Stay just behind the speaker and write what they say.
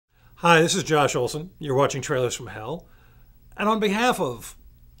Hi, this is Josh Olson. You're watching Trailers from Hell. And on behalf of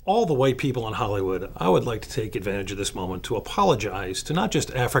all the white people in Hollywood, I would like to take advantage of this moment to apologize to not just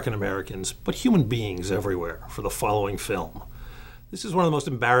African Americans, but human beings everywhere for the following film. This is one of the most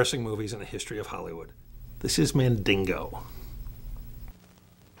embarrassing movies in the history of Hollywood. This is Mandingo.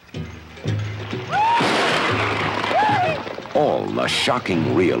 All the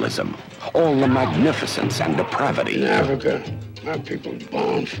shocking realism, all the magnificence and depravity. In Africa, my people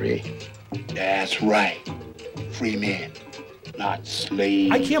born free. That's right. Free men, not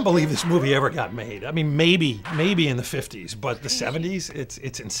slaves. I can't believe this movie ever got made. I mean, maybe in the 50s, but the 70s,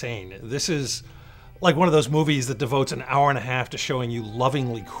 it's insane. This is like one of those movies that devotes an hour and a half to showing you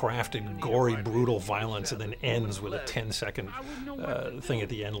lovingly crafted, gory, brutal violence and then ends with a 10-second thing at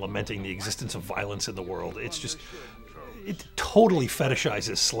the end lamenting the existence of violence in the world. It's just, it totally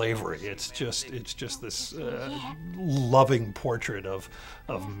fetishizes slavery. It's just this loving portrait of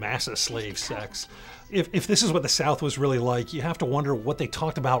massive slave sex. If this is what the South was really like, you have to wonder what they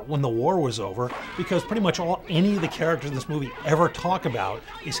talked about when the war was over, because pretty much any of the characters in this movie ever talk about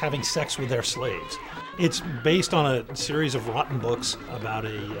is having sex with their slaves. It's based on a series of rotten books about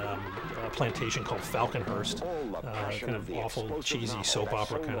a plantation called Falconhurst, kind of awful, cheesy soap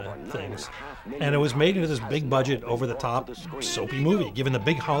opera kind of things. And it was made into this big budget, over-the-top, soapy movie, given the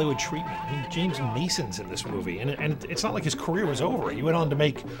big Hollywood treatment. I mean, James Mason's in this movie, and it's not like his career was over. He went on to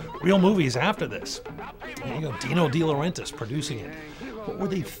make real movies after this. And, Dino De Laurentiis producing it. What were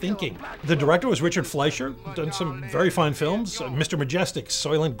they thinking? The director was Richard Fleischer, done some very fine films. Mr. Majestic,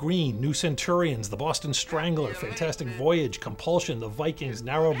 Soylent Green, New Centurions, The Boston Strangler, Fantastic Voyage, Compulsion, The Vikings,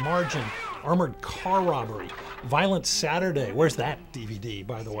 Narrow Margin, Armored Car Robbery, Violent Saturday, where's that DVD,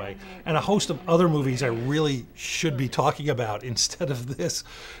 by the way? And a host of other movies I really should be talking about instead of this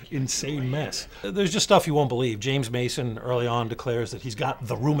insane mess. There's just stuff you won't believe. James Mason early on declares that he's got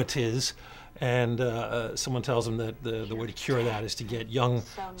the rheumatiz, and someone tells him that the way to cure that is to get young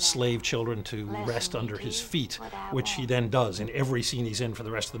slave children to rest under his feet, which he then does. In every scene he's in for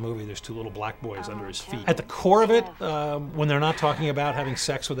the rest of the movie, there's two little black boys under his feet. At the core of it, when they're not talking about having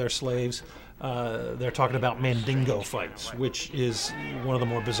sex with their slaves, they're talking about Mandingo fights, which is one of the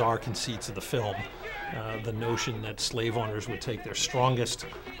more bizarre conceits of the film. The notion that slave owners would take their strongest,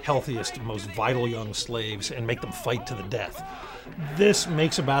 healthiest, most vital young slaves and make them fight to the death. This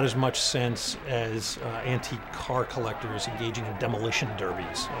makes about as much sense as antique car collectors engaging in demolition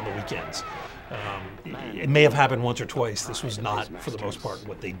derbies on the weekends. It may have happened once or twice. This was not, for the most part,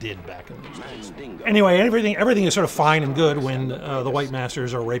 what they did back in those days. Anyway, everything is sort of fine and good when the white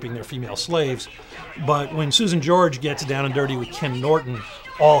masters are raping their female slaves, but when Susan George gets down and dirty with Ken Norton,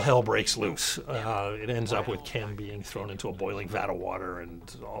 all hell breaks loose. It ends up with Ken being thrown into a boiling vat of water and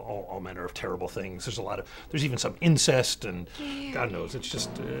all manner of terrible things. There's even some incest, and God knows, it's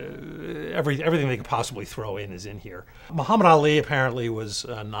just everything they could possibly throw in is in here. Muhammad Ali apparently was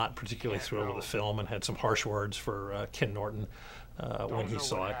not particularly thrilled with the film and had some harsh words for Ken Norton when he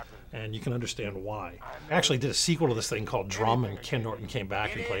saw it, and you can understand why. I actually did a sequel to this thing called Drum, and Ken Norton came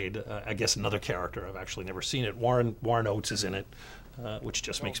back and played, I guess, another character. I've actually never seen it. Warren Oates is in it. Which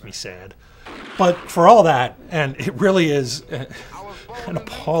just makes me sad. But for all that, and it really is an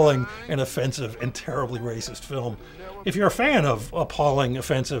appalling and offensive and terribly racist film, if you're a fan of appalling,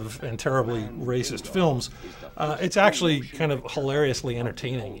 offensive, and terribly racist films, it's actually kind of hilariously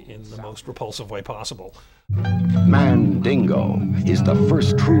entertaining in the most repulsive way possible. Mandingo is the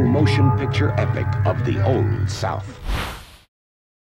first true motion picture epic of the Old South.